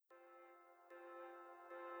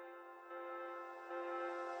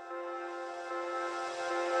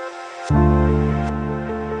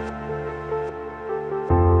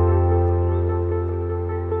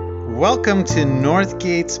Welcome to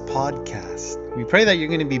Northgate's podcast. We pray that you're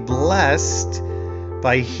going to be blessed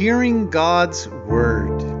by hearing God's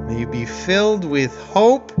word. May you be filled with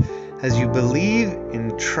hope as you believe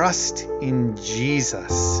and trust in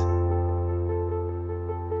Jesus.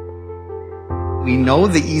 We know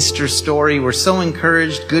the Easter story. We're so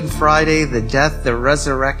encouraged. Good Friday, the death, the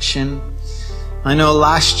resurrection. I know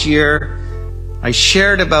last year I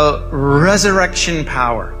shared about resurrection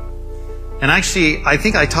power. And actually, I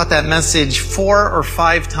think I taught that message 4 or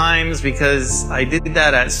 5 times because I did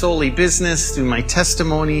that at Solely Business through my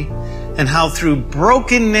testimony, and how through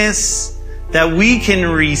brokenness that we can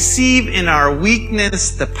receive in our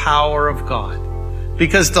weakness the power of God.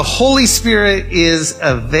 Because the Holy Spirit is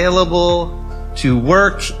available to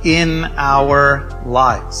work in our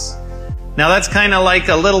lives. Now that's kind of like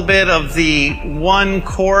a little bit of the one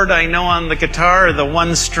chord I know on the guitar, or the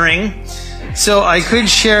one string. So I could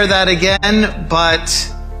share that again,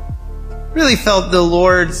 but really felt the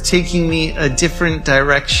Lord taking me a different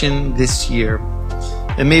direction this year.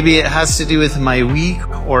 And maybe it has to do with my week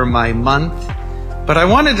or my month. But I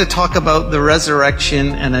wanted to talk about the resurrection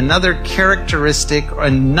and another characteristic, or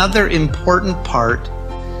another important part,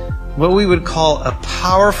 what we would call a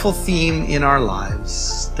powerful theme in our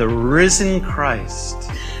lives, the risen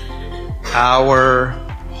Christ, our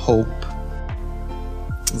hope.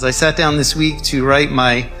 As I sat down this week to write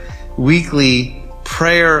my weekly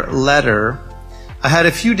prayer letter, I had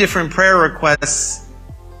a few different prayer requests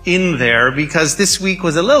in there because this week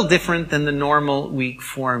was a little different than the normal week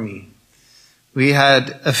for me. We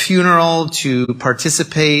had a funeral to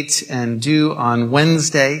participate and do on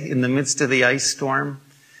Wednesday in the midst of the ice storm.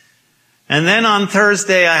 And then on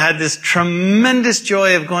Thursday, I had this tremendous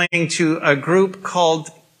joy of going to a group called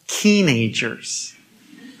Teenagers.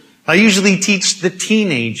 I usually teach the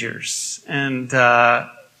teenagers, and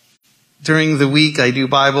during the week I do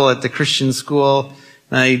Bible at the Christian school,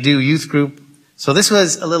 and I do youth group. So this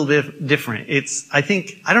was a little bit different. I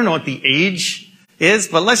don't know what the age is,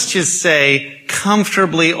 but let's just say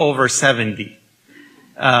comfortably over 70.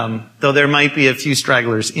 Though there might be a few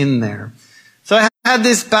stragglers in there. So I had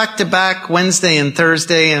this back-to-back Wednesday and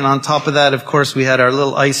Thursday, and on top of that, of course, we had our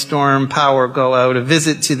little ice storm, power go out, a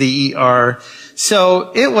visit to the ER.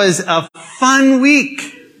 So it was a fun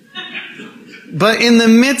week. But in the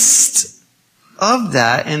midst of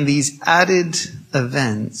that and these added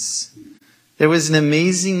events, there was an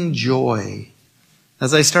amazing joy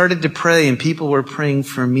as I started to pray and people were praying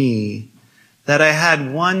for me, that I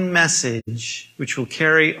had one message which will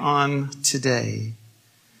carry on today,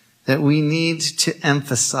 that we need to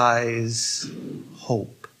emphasize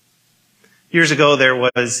hope. Years ago, there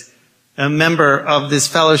was a member of this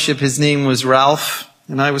fellowship. His name was Ralph,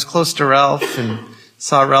 and I was close to Ralph and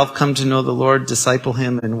saw Ralph come to know the Lord, disciple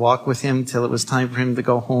him, and walk with him till it was time for him to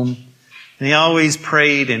go home. And he always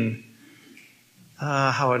prayed in,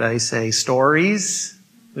 stories.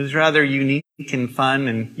 It was rather unique and fun,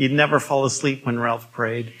 and you'd never fall asleep when Ralph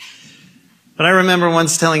prayed. But I remember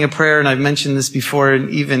once telling a prayer, and I've mentioned this before and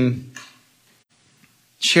even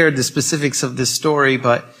shared the specifics of this story,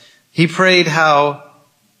 but he prayed how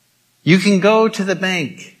you can go to the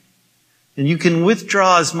bank and you can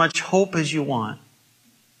withdraw as much hope as you want.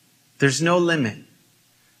 There's no limit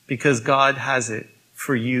because God has it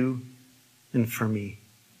for you and for me.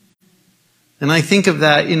 And I think of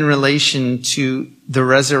that in relation to the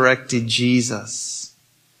resurrected Jesus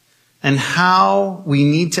and how we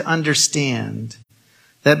need to understand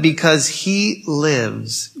that because he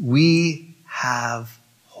lives, we have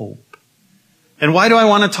hope. And why do I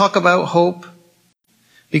want to talk about hope?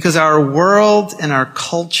 Because our world and our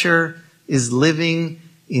culture is living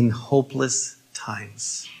in hopeless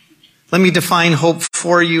times. Let me define hope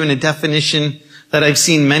for you in a definition that I've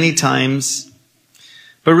seen many times.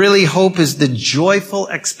 But really, hope is the joyful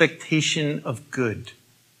expectation of good.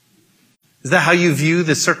 Is that how you view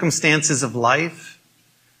the circumstances of life?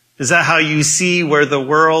 Is that how you see where the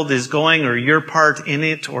world is going, or your part in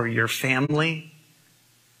it, or your family?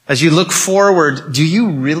 As you look forward, do you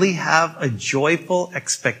really have a joyful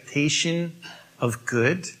expectation of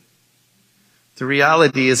good? The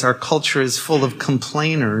reality is our culture is full of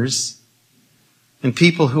complainers and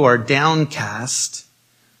people who are downcast.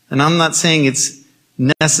 And I'm not saying it's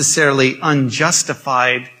necessarily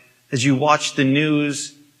unjustified as you watch the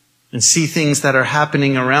news and see things that are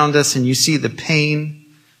happening around us and you see the pain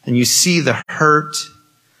and you see the hurt.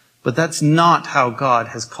 But that's not how God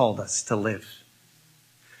has called us to live.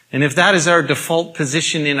 And if that is our default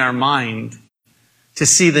position in our mind, to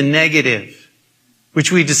see the negative,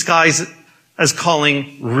 which we disguise as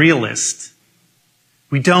calling realist,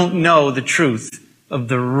 we don't know the truth of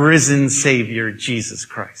the risen Savior, Jesus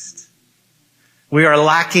Christ. We are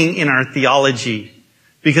lacking in our theology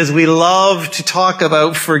because we love to talk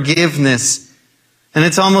about forgiveness. And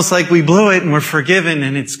it's almost like we blew it and we're forgiven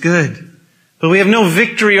and it's good. But we have no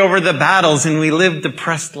victory over the battles and we live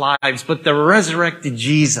depressed lives. But the resurrected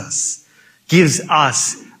Jesus gives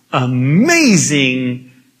us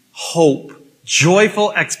amazing hope,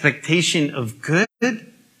 joyful expectation of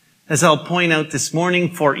good, as I'll point out this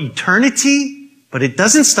morning, for eternity. But it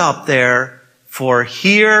doesn't stop there, for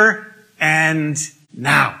here and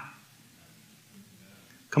now.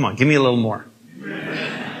 Come on, give me a little more.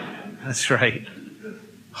 That's right.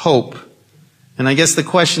 Hope. And I guess the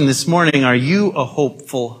question this morning, are you a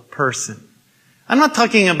hopeful person? I'm not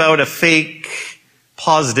talking about a fake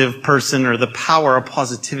positive person or the power of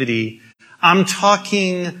positivity. I'm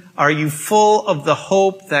talking, are you full of the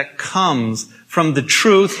hope that comes from the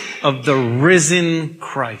truth of the risen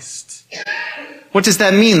Christ? What does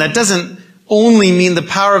that mean? That doesn't only mean the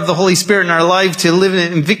power of the Holy Spirit in our life to live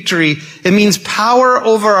in victory. It means power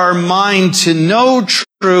over our mind to know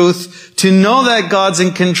truth, to know that God's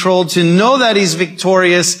in control, to know that He's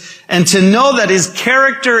victorious, and to know that His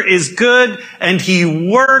character is good and He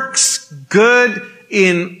works good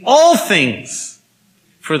in all things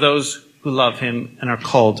for those who love Him and are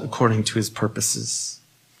called according to His purposes.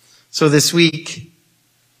 So this week,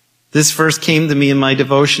 this verse came to me in my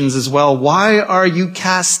devotions as well. Why are you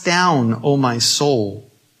cast down, O my soul?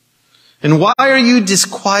 And why are you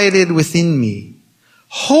disquieted within me?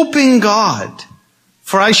 Hope in God,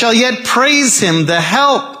 for I shall yet praise Him, the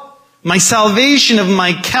help, my salvation of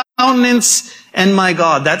my countenance and my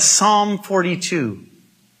God. That's Psalm 42.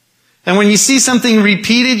 And when you see something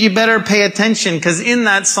repeated, you better pay attention, because in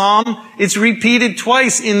that psalm, it's repeated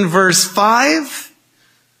twice in verse 5.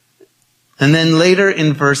 And then later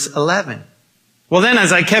in verse 11. Well then,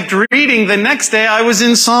 as I kept reading, the next day I was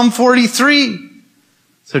in Psalm 43.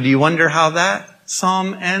 So do you wonder how that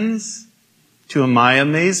psalm ends? To my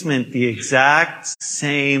amazement, the exact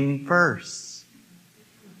same verse.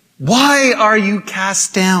 Why are you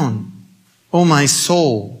cast down, O my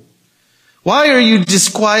soul? Why are you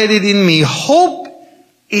disquieted in me? Hope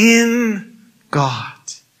in God.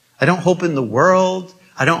 I don't hope in the world.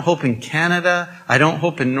 I don't hope in Canada. I don't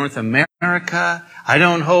hope in North America. I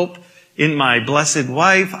don't hope in my blessed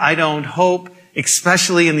wife. I don't hope,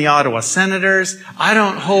 especially in the Ottawa Senators. I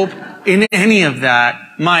don't hope in any of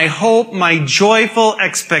that. My hope, my joyful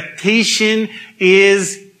expectation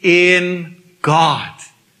is in God.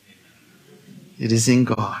 It is in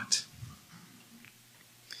God.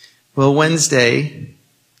 Well, Wednesday,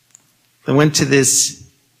 I went to this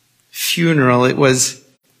funeral. It was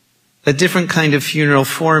a different kind of funeral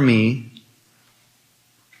for me.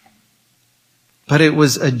 But it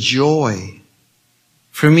was a joy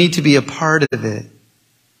for me to be a part of it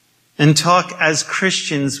and talk as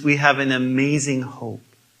Christians. We have an amazing hope.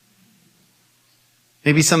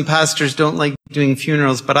 Maybe some pastors don't like doing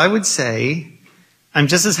funerals, but I would say I'm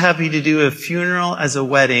just as happy to do a funeral as a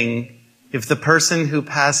wedding if the person who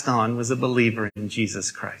passed on was a believer in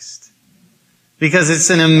Jesus Christ. Because it's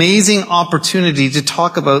an amazing opportunity to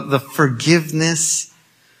talk about the forgiveness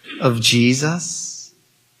of Jesus.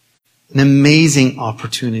 An amazing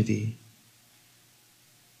opportunity.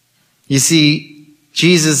 You see,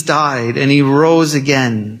 Jesus died and He rose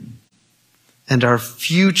again. And our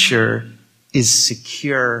future is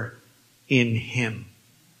secure in Him.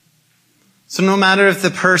 So no matter if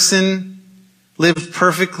the person lived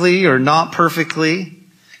perfectly or not perfectly,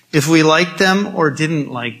 if we liked them or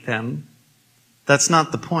didn't like them, that's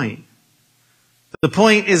not the point. The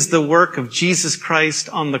point is the work of Jesus Christ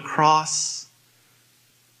on the cross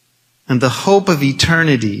and the hope of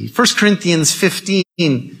eternity. 1 Corinthians 15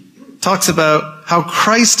 talks about how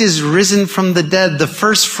Christ is risen from the dead, the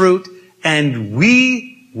first fruit, and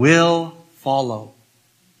we will follow.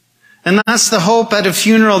 And that's the hope at a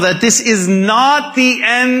funeral, that this is not the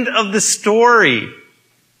end of the story.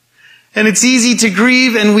 And it's easy to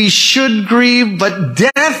grieve, and we should grieve, but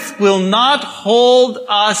death will not hold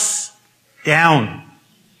us down.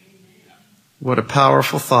 What a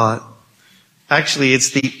powerful thought. Actually, it's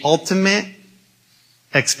the ultimate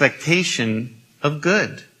expectation of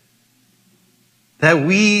good. That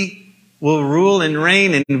we will rule and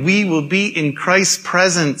reign, and we will be in Christ's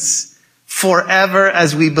presence forever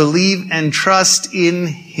as we believe and trust in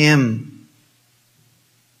Him.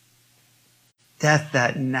 Death,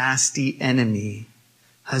 that nasty enemy,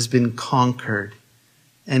 has been conquered,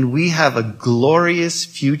 and we have a glorious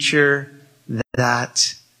future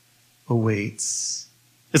that awaits.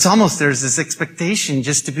 It's almost there's this expectation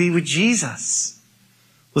just to be with Jesus.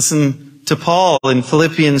 Listen to Paul in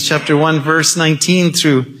Philippians chapter 1, verse 19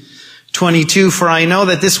 through 22. For I know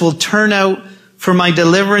that this will turn out for my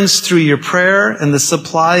deliverance through your prayer and the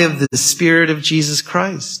supply of the Spirit of Jesus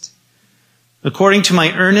Christ, according to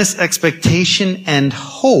my earnest expectation and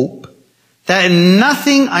hope that in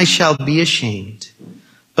nothing I shall be ashamed,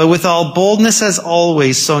 but with all boldness as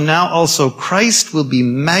always, so now also Christ will be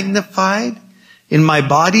magnified in my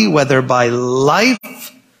body, whether by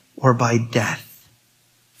life or by death.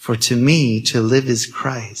 For to me to live is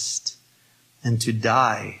Christ, and to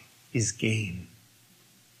die is gain.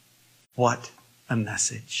 What a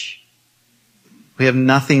message. We have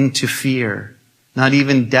nothing to fear, not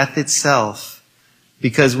even death itself,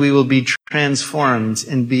 because we will be transformed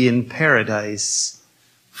and be in paradise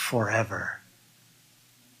forever.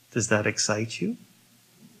 Does that excite you?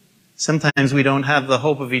 Sometimes we don't have the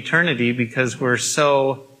hope of eternity because we're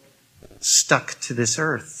so stuck to this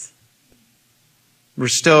earth. We're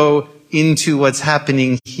so into what's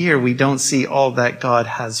happening here. We don't see all that God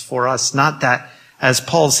has for us. Not that, as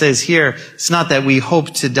Paul says here, it's not that we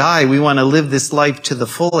hope to die. We want to live this life to the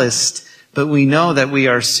fullest, but we know that we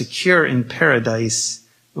are secure in paradise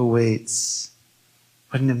awaits.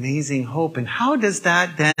 What an amazing hope. And how does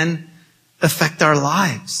that then affect our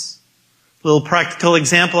lives? A little practical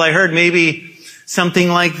example I heard, maybe something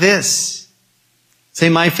like this. Say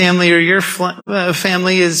my family or your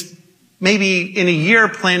family is maybe in a year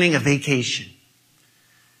planning a vacation.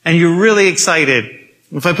 And you're really excited.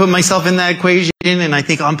 If I put myself in that equation and I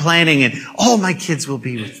think I'm planning it, all my kids will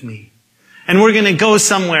be with me. And we're going to go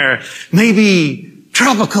somewhere, maybe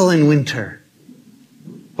tropical in winter.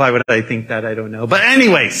 Why would I think that? I don't know. But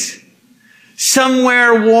anyways,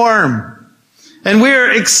 somewhere warm. And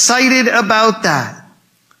we're excited about that.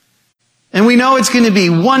 And we know it's going to be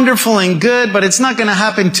wonderful and good, but it's not going to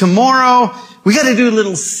happen tomorrow. We got to do a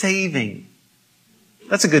little saving.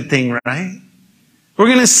 That's a good thing, right? We're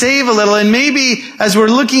going to save a little, and maybe as we're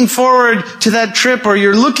looking forward to that trip, or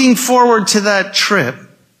you're looking forward to that trip,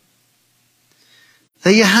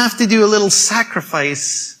 that you have to do a little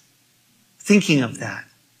sacrifice thinking of that.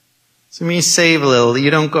 So when you save a little, you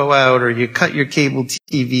don't go out or you cut your cable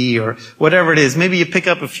TV or whatever it is. Maybe you pick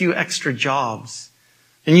up a few extra jobs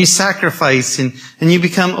and you sacrifice and you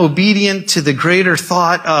become obedient to the greater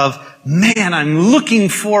thought of, man, I'm looking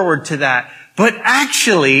forward to that. But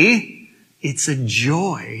actually, it's a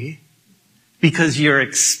joy because you're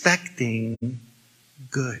expecting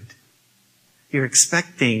good. You're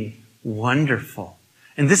expecting wonderful.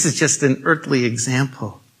 And this is just an earthly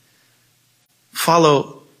example.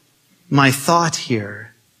 Follow my thought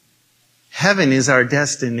here. Heaven is our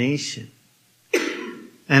destination.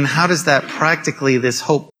 And how does that practically, this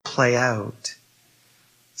hope, play out?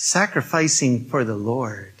 Sacrificing for the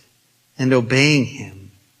Lord and obeying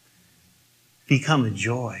Him become a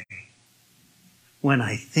joy when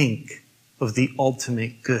I think of the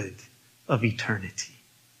ultimate good of eternity.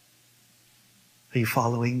 Are you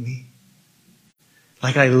following me?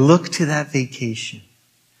 Like I look to that vacation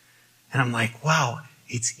and I'm like, wow,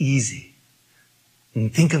 it's easy.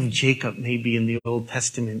 And think of Jacob maybe in the Old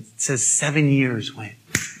Testament. It says 7 years went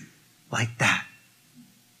like that.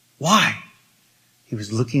 Why? He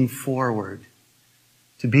was looking forward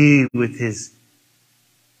to be with his,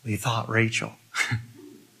 we thought Rachel.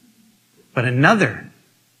 But another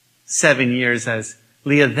 7 years as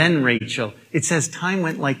Leah, then Rachel. It says time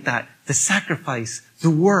went like that. The sacrifice, the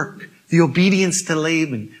work, the obedience to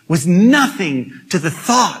Laban was nothing to the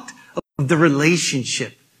thought of the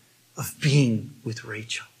relationship of being with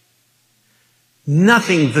Rachel.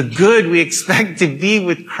 Nothing, the good we expect to be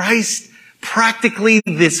with Christ, practically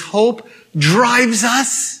this hope drives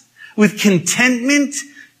us with contentment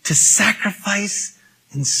to sacrifice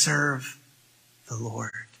and serve the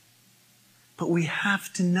Lord. But we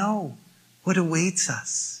have to know what awaits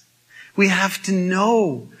us. We have to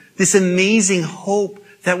know this amazing hope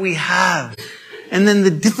that we have. And then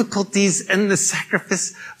the difficulties and the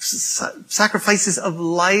sacrifices of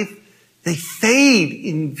life, they fade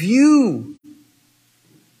in view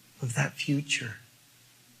of that future.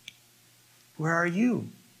 Where are you?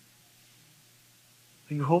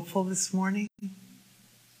 Are you hopeful this morning?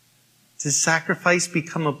 Does sacrifice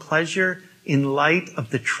become a pleasure in light of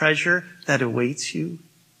the treasure that awaits you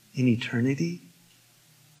in eternity?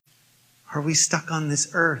 Are we stuck on this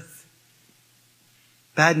earth?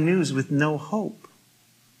 Bad news with no hope.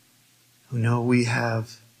 No, we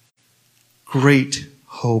have great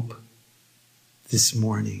hope this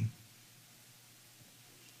morning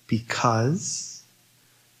because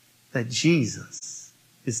that Jesus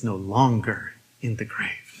is no longer in the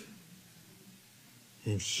grave.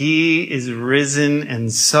 And He is risen,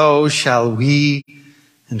 and so shall we,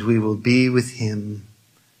 and we will be with Him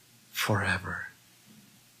forever.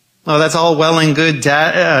 Oh, that's all well and good,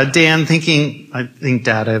 Dan, I think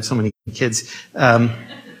Dad, I have so many kids,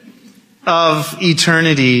 of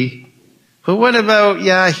eternity. But what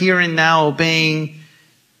about, here and now obeying?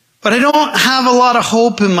 But I don't have a lot of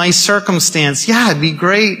hope in my circumstance. Yeah, it'd be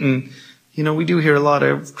great. And, we do hear a lot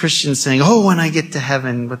of Christians saying, when I get to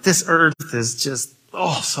heaven, but this earth is just,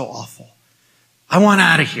 so awful. I want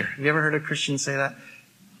out of here. Have you ever heard a Christian say that?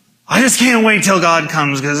 I just can't wait till God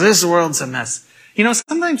comes because this world's a mess.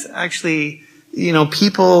 Sometimes actually,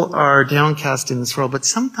 people are downcast in this world, but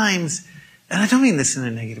sometimes, and I don't mean this in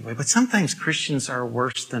a negative way, but sometimes Christians are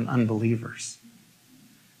worse than unbelievers.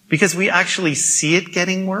 Because we actually see it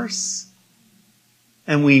getting worse.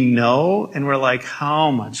 And we know, and we're like,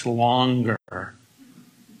 how much longer?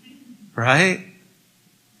 Right?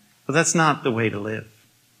 But that's not the way to live.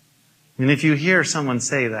 And if you hear someone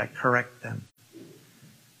say that, correct them.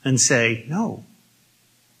 And say, no.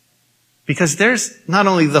 Because there's not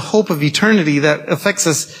only the hope of eternity that affects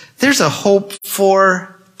us, there's a hope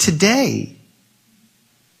for today.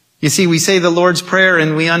 You see, we say the Lord's Prayer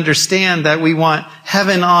and we understand that we want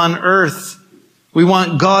heaven on earth. We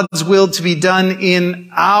want God's will to be done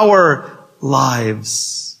in our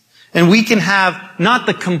lives. And we can have not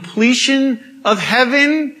the completion of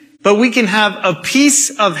heaven, but we can have a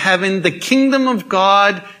piece of heaven, the kingdom of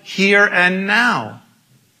God here and now.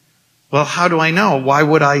 Well, how do I know? Why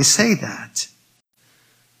would I say that?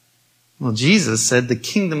 Well, Jesus said the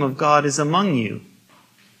kingdom of God is among you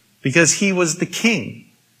because he was the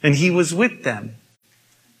king and he was with them.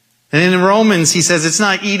 And in Romans, he says it's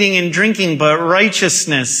not eating and drinking, but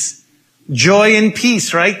righteousness, joy and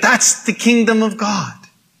peace, right? That's the kingdom of God.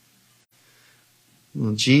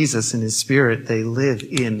 Well, Jesus and his Spirit, they live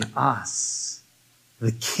in us.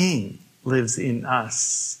 The King lives in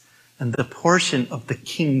us. And the portion of the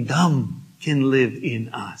kingdom can live in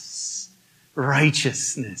us.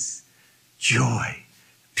 Righteousness, joy,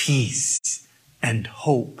 peace, and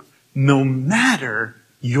hope, no matter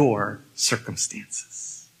your circumstances.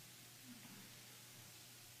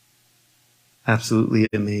 Absolutely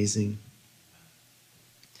amazing.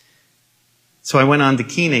 So I went on to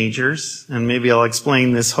teenagers, and maybe I'll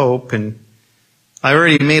explain this hope. And I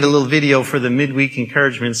already made a little video for the midweek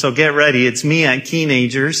encouragement, so get ready. It's me at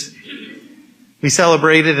teenagers. We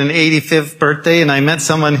celebrated an 85th birthday, and I met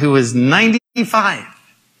someone who was 95.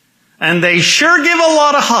 And they sure give a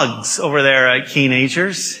lot of hugs over there at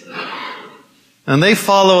teenagers. And they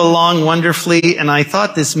follow along wonderfully, and I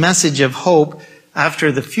thought this message of hope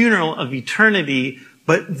after the funeral of eternity,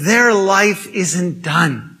 but their life isn't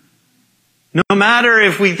done. No matter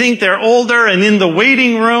if we think they're older and in the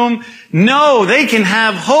waiting room, no, they can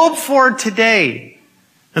have hope for today.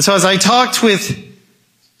 And so as I talked with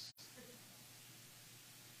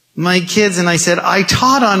my kids and I said, I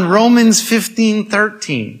taught on Romans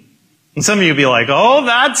 15:13. And some of you will be like, oh,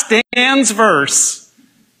 that's Dan's verse.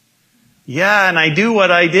 Yeah, and I do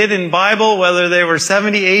what I did in Bible, whether they were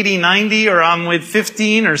 70, 80, 90, or I'm with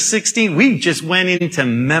 15 or 16. We just went into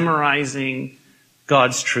memorizing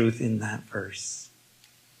God's truth in that verse.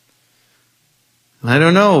 And I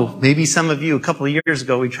don't know, maybe some of you, a couple of years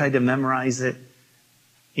ago, we tried to memorize it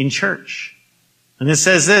in church. And it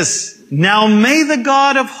says this, now may the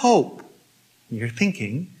God of hope, you're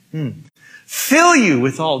thinking, fill you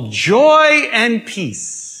with all joy and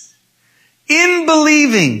peace in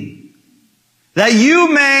believing that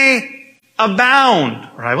you may abound,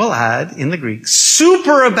 or I will add in the Greek,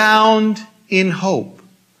 superabound in hope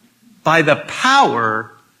by the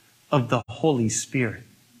power of the Holy Spirit.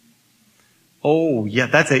 Oh, yeah,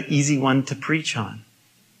 that's an easy one to preach on.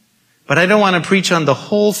 But I don't want to preach on the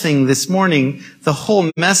whole thing this morning. The whole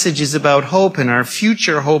message is about hope and our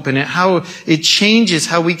future hope and how it changes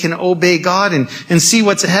how we can obey God and see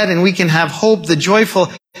what's ahead, and we can have hope, the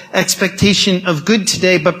joyful expectation of good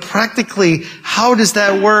today. But practically, how does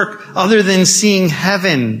that work other than seeing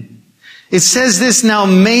heaven? It says this, now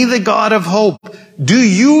may the God of hope. Do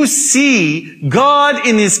you see God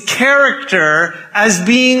in his character as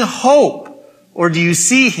being hope? Or do you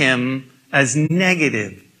see him as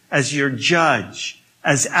negative, as your judge,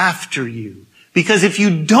 as after you? Because if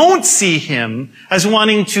you don't see him as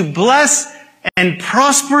wanting to bless and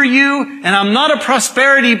prosper you, and I'm not a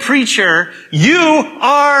prosperity preacher, you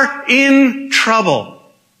are in trouble.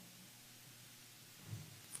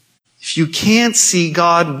 If you can't see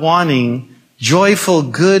God wanting joyful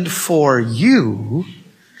good for you,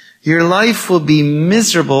 your life will be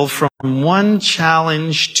miserable from one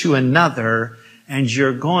challenge to another, and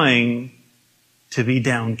you're going to be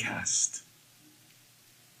downcast.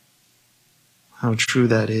 How true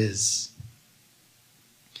that is.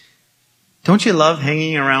 Don't you love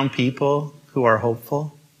hanging around people who are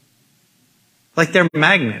hopeful? Like they're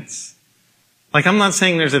magnets. Like I'm not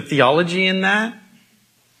saying there's a theology in that,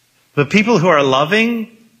 but people who are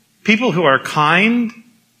loving, people who are kind,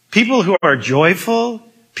 people who are joyful,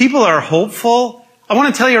 people who are hopeful, I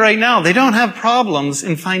want to tell you right now, they don't have problems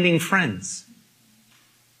in finding friends.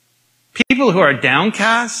 People who are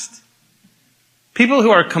downcast, people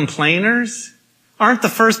who are complainers, aren't the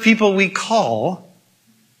first people we call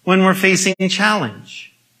when we're facing a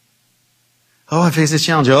challenge. Oh, I face this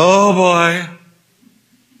challenge. Oh boy.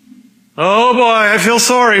 Oh boy, I feel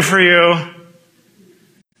sorry for you.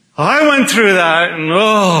 I went through that and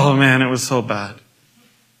oh man, it was so bad.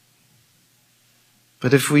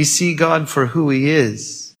 But if we see God for who He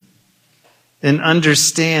is and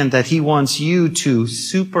understand that He wants you to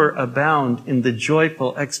superabound in the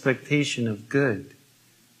joyful expectation of good,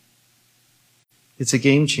 it's a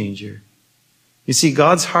game changer. You see,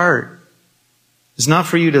 God's heart is not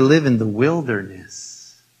for you to live in the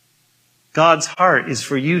wilderness. God's heart is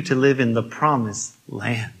for you to live in the promised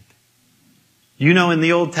land. You know, in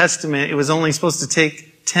the Old Testament, it was only supposed to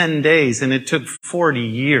take 10 days and it took 40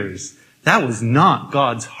 years. That was not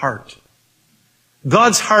God's heart.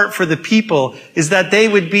 God's heart for the people is that they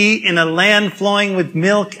would be in a land flowing with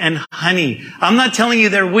milk and honey. I'm not telling you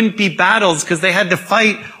there wouldn't be battles because they had to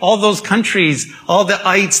fight all those countries, all the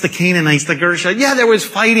ites, the Canaanites, the Gershonites. Yeah, there was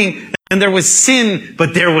fighting and there was sin,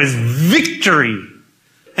 but there was victory.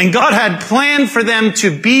 And God had planned for them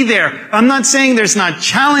to be there. I'm not saying there's not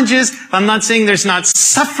challenges. I'm not saying there's not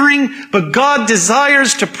suffering. But God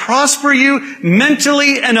desires to prosper you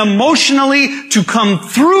mentally and emotionally to come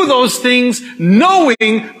through those things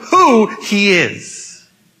knowing who He is.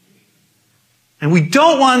 And we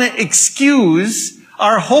don't want to excuse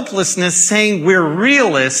our hopelessness saying we're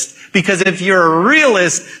realists, because if you're a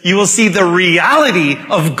realist, you will see the reality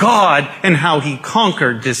of God and how He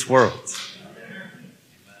conquered this world.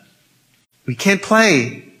 We can't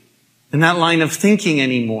play in that line of thinking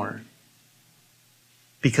anymore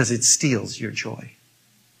because it steals your joy.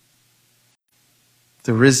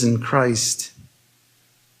 The risen Christ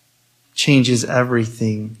changes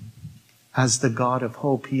everything as the God of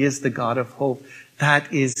hope. He is the God of hope.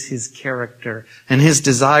 That is His character. And His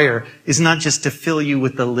desire is not just to fill you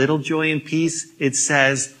with a little joy and peace. It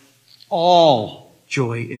says all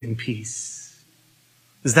joy and peace.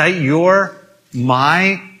 Is that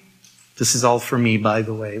my? This is all for me, by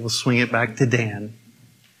the way. We'll swing it back to Dan.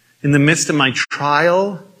 In the midst of my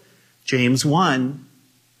trial, James 1,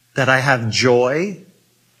 that I have joy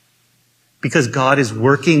because God is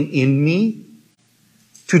working in me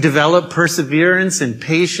to develop perseverance and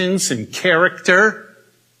patience and character?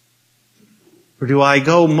 Or do I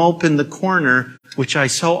go mope in the corner, which I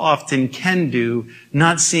so often can do,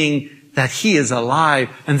 not seeing that He is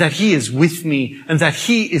alive and that He is with me and that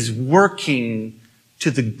He is working to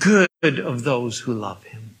the good of those who love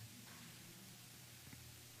Him?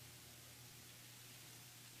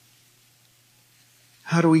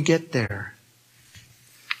 How do we get there?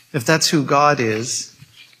 If that's who God is,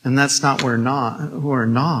 and that's not we're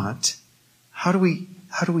not, how do we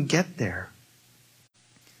get there?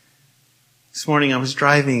 This morning I was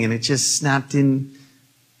driving and it just snapped into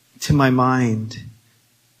my mind.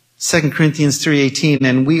 2 Corinthians 3:18,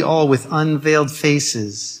 and we all with unveiled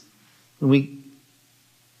faces, when we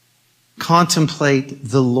contemplate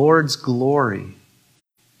the Lord's glory,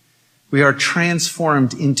 we are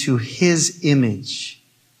transformed into His image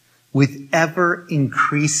with ever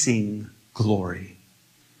increasing glory,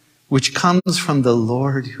 which comes from the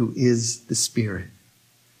Lord who is the Spirit.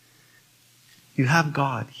 You have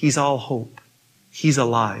God. He's all hope. He's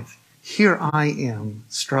alive. Here I am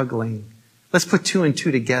struggling. Let's put two and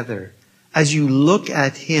two together. As you look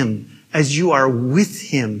at Him, as you are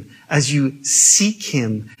with Him, as you seek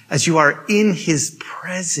Him, as you are in His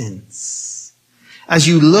presence, as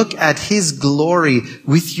you look at His glory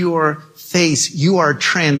with your face, you are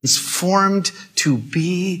transformed to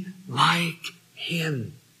be like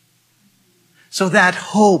Him. So that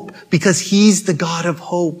hope, because He's the God of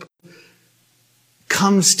hope,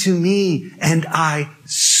 comes to me and I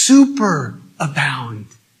superabound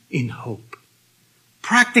in hope.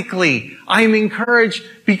 Practically, I am encouraged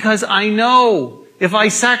because I know if I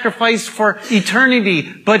sacrifice for eternity,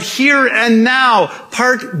 but here and now,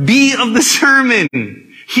 part B of the sermon,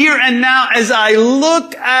 here and now, as I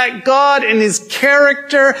look at God and His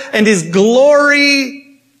character and His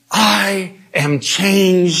glory, I am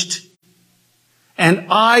changed. And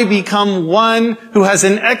I become one who has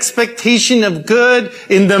an expectation of good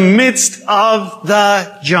in the midst of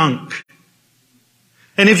the junk.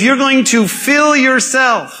 And if you're going to fill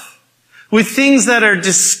yourself with things that are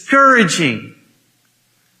discouraging,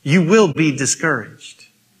 you will be discouraged.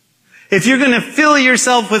 if you're going to fill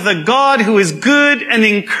yourself with a God who is good and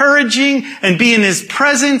encouraging and be in His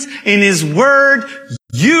presence, in His Word,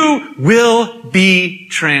 you will be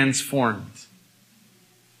transformed.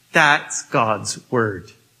 That's God's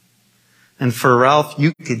Word. And for Ralph,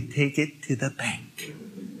 you could take it to the bank.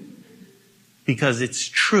 Because it's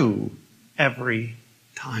true every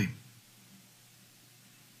time.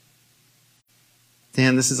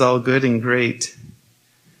 Dan, this is all good and great.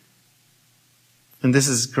 And this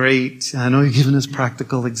is great. I know you're giving us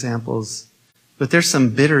practical examples. But there's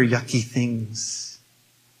some bitter, yucky things.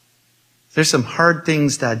 There's some hard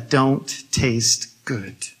things that don't taste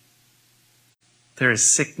good. There is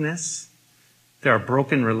sickness. There are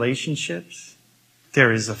broken relationships.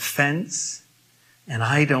 There is offense. And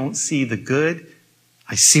I don't see the good.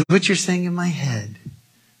 I see what you're saying in my head,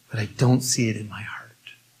 but I don't see it in my heart.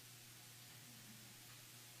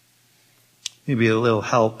 Maybe a little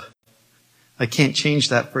help. I can't change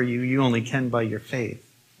that for you. You only can by your faith.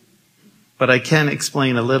 But I can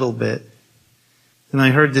explain a little bit. And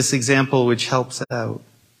I heard this example which helps out.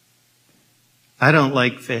 I don't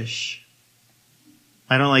like fish.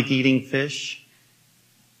 I don't like eating fish.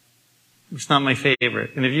 It's not my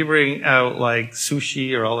favorite. And if you bring out like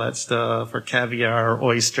sushi or all that stuff, or caviar or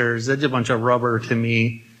oysters, that's a bunch of rubber to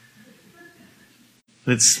me.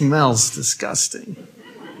 It smells disgusting.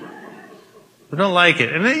 I don't like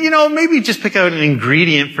it. And then, maybe just pick out an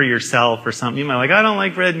ingredient for yourself or something. You might I don't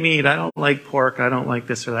like red meat. I don't like pork. I don't like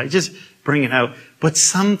this or that. Just bring it out. But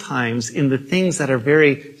sometimes in the things that are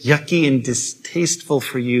very yucky and distasteful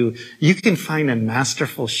for you, you can find a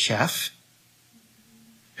masterful chef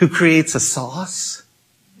who creates a sauce.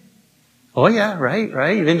 Oh yeah,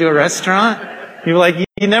 right? You've been to a restaurant? You're like,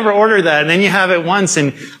 you never order that. And then you have it once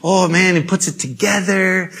and, oh man, it puts it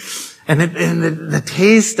together. And the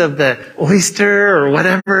taste of the oyster or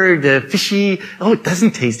whatever, the fishy, it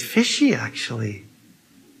doesn't taste fishy actually.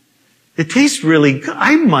 It tastes really good.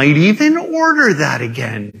 I might even order that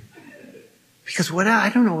again. Because I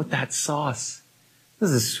don't know what that sauce. This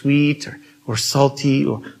is sweet or salty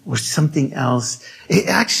or something else. It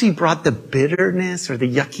actually brought the bitterness or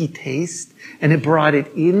the yucky taste and it brought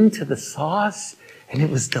it into the sauce and it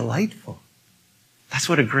was delightful. That's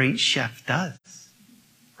what a great chef does.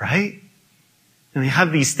 Right? And we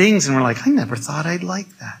have these things and we're like, I never thought I'd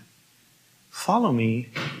like that. Follow me.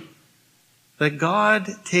 That God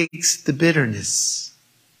takes the bitterness,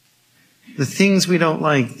 the things we don't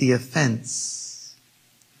like, the offense,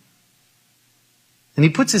 and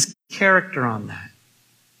He puts His character on that.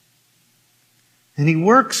 And He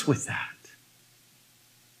works with that.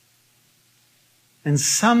 And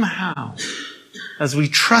somehow, as we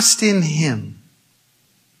trust in Him,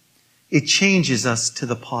 it changes us to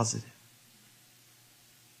the positive.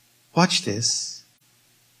 Watch this.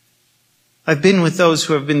 I've been with those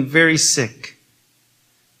who have been very sick,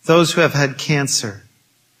 those who have had cancer.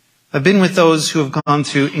 I've been with those who have gone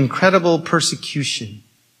through incredible persecution.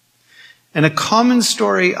 And a common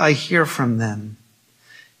story I hear from them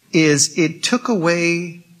is it took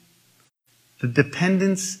away the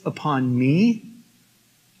dependence upon me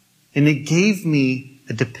and it gave me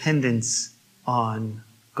a dependence on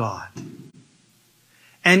God.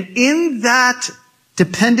 And in that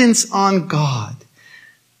dependence on God,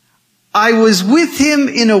 I was with Him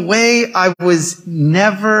in a way I was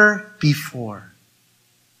never before.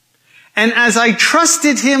 And as I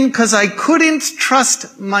trusted Him because I couldn't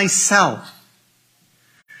trust myself,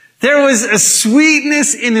 there was a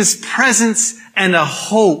sweetness in His presence and a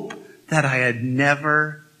hope that I had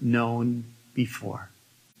never known before.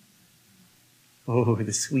 Oh,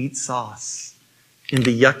 the sweet sauce in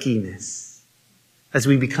the yuckiness as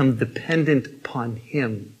we become dependent upon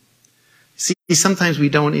Him. See, sometimes we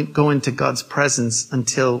don't go into God's presence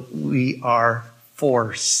until we are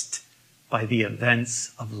forced by the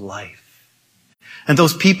events of life. And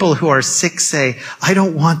those people who are sick say, I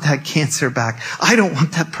don't want that cancer back. I don't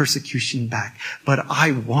want that persecution back. But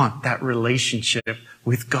I want that relationship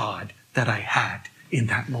with God that I had in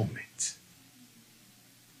that moment.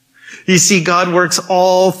 You see, God works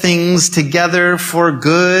all things together for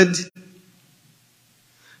good.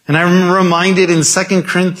 And I'm reminded in 2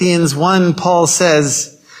 Corinthians 1, Paul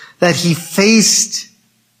says that he faced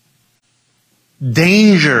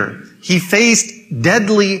danger. He faced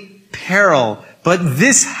deadly peril. But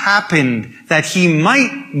this happened that he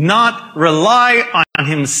might not rely on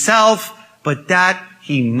himself, but that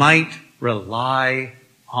he might rely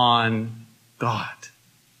on God.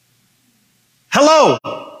 Hello!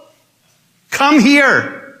 Come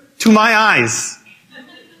here to my eyes.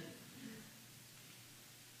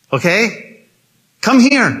 Okay? Come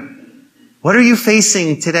here. What are you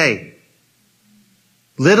facing today?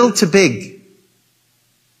 little to big.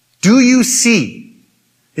 Do you see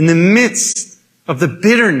in the midst of the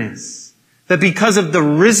bitterness that because of the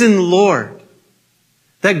risen Lord,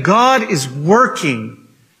 that God is working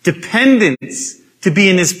dependence to be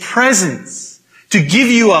in His presence, to give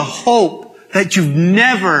you a hope that you've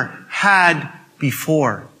never had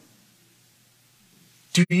before?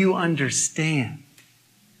 Do you understand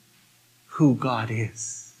who God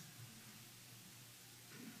is?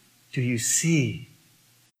 Do you see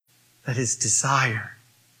that His desire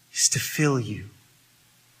is to fill you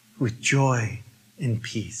with joy and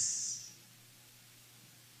peace?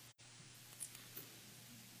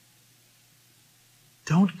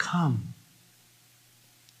 Don't come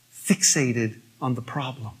fixated on the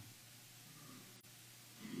problem.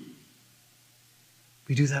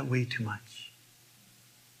 We do that way too much.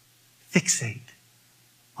 Fixate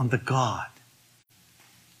on the God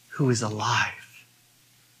who is alive,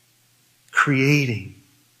 creating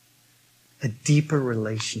a deeper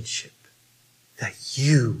relationship that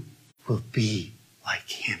you will be like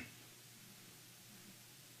Him.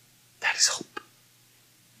 That is hope.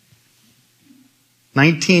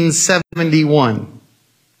 1971,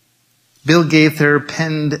 Bill Gaither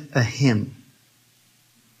penned a hymn.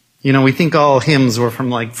 You know, we think all hymns were from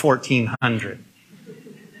like 1400.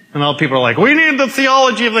 And all people are like, we need the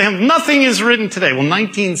theology of the hymn. Nothing is written today. Well,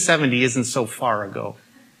 1970 isn't so far ago.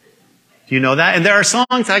 Do you know that? And there are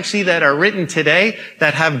songs actually that are written today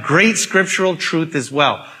that have great scriptural truth as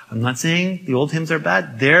well. I'm not saying the old hymns are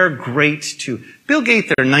bad. They're great too. Bill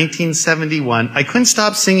Gaither, 1971. I couldn't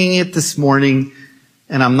stop singing it this morning,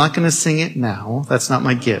 and I'm not going to sing it now. That's not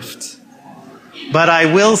my gift. But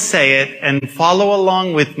I will say it and follow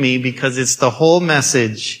along with me because it's the whole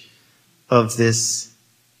message of this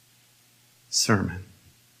sermon.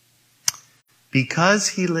 Because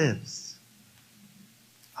He lives,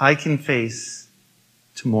 I can face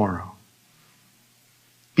tomorrow.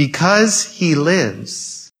 Because He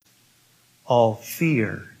lives, all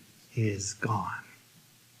fear is gone.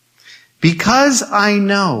 Because I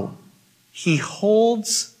know He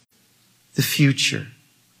holds the future,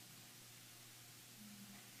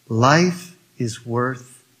 life is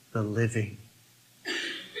worth the living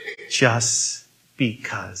just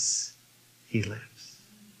because He lives.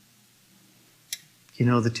 You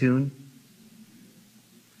know the tune?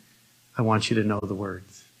 I want you to know the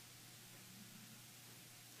words.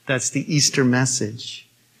 That's the Easter message,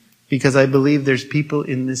 because I believe there's people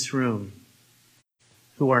in this room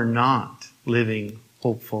who are not living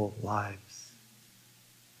hopeful lives.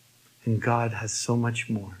 And God has so much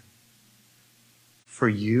more for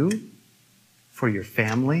you, for your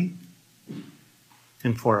family,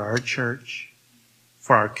 and for our church,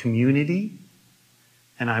 for our community,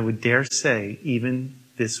 and I would dare say, even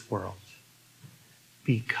this world.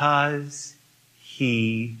 Because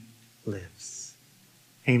He lives.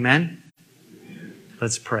 Amen?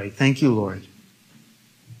 Let's pray. Thank you, Lord.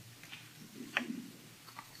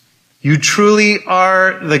 You truly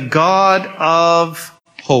are the God of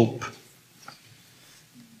hope.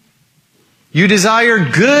 You desire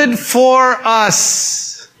good for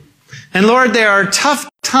us. And Lord, there are tough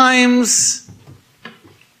times,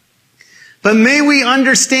 but may we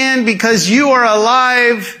understand, because You are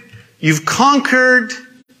alive, You've conquered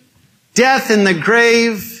death and the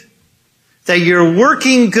grave, that You're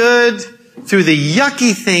working good through the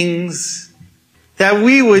yucky things, that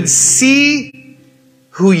we would see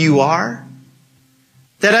who You are,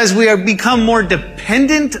 that as we become more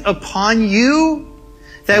dependent upon You,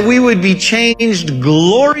 that we would be changed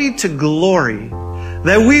glory to glory,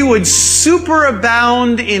 that we would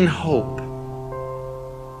superabound in hope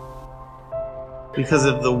because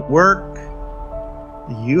of the work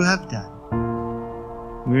that You have done.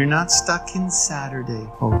 We're not stuck in Saturday,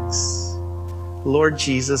 folks. Lord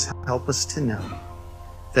Jesus, help us to know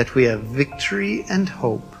that we have victory and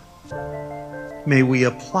hope. May we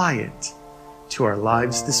apply it to our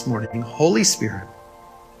lives this morning. Holy Spirit,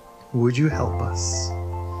 would You help us?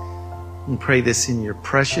 And pray this in Your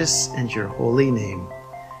precious and Your holy name.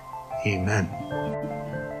 Amen.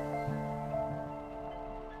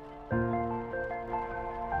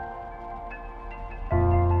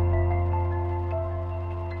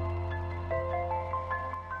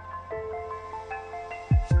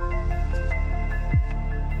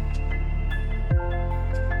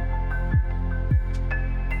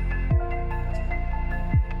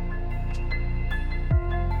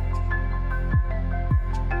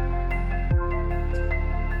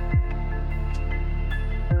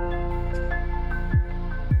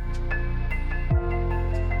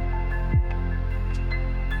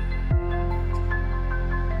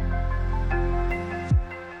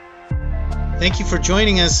 Thank you for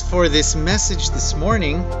joining us for this message this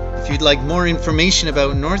morning. If you'd like more information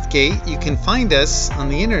about Northgate, you can find us on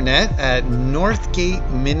the internet at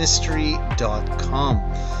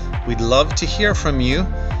northgateministry.com. We'd love to hear from you,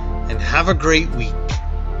 and have a great week.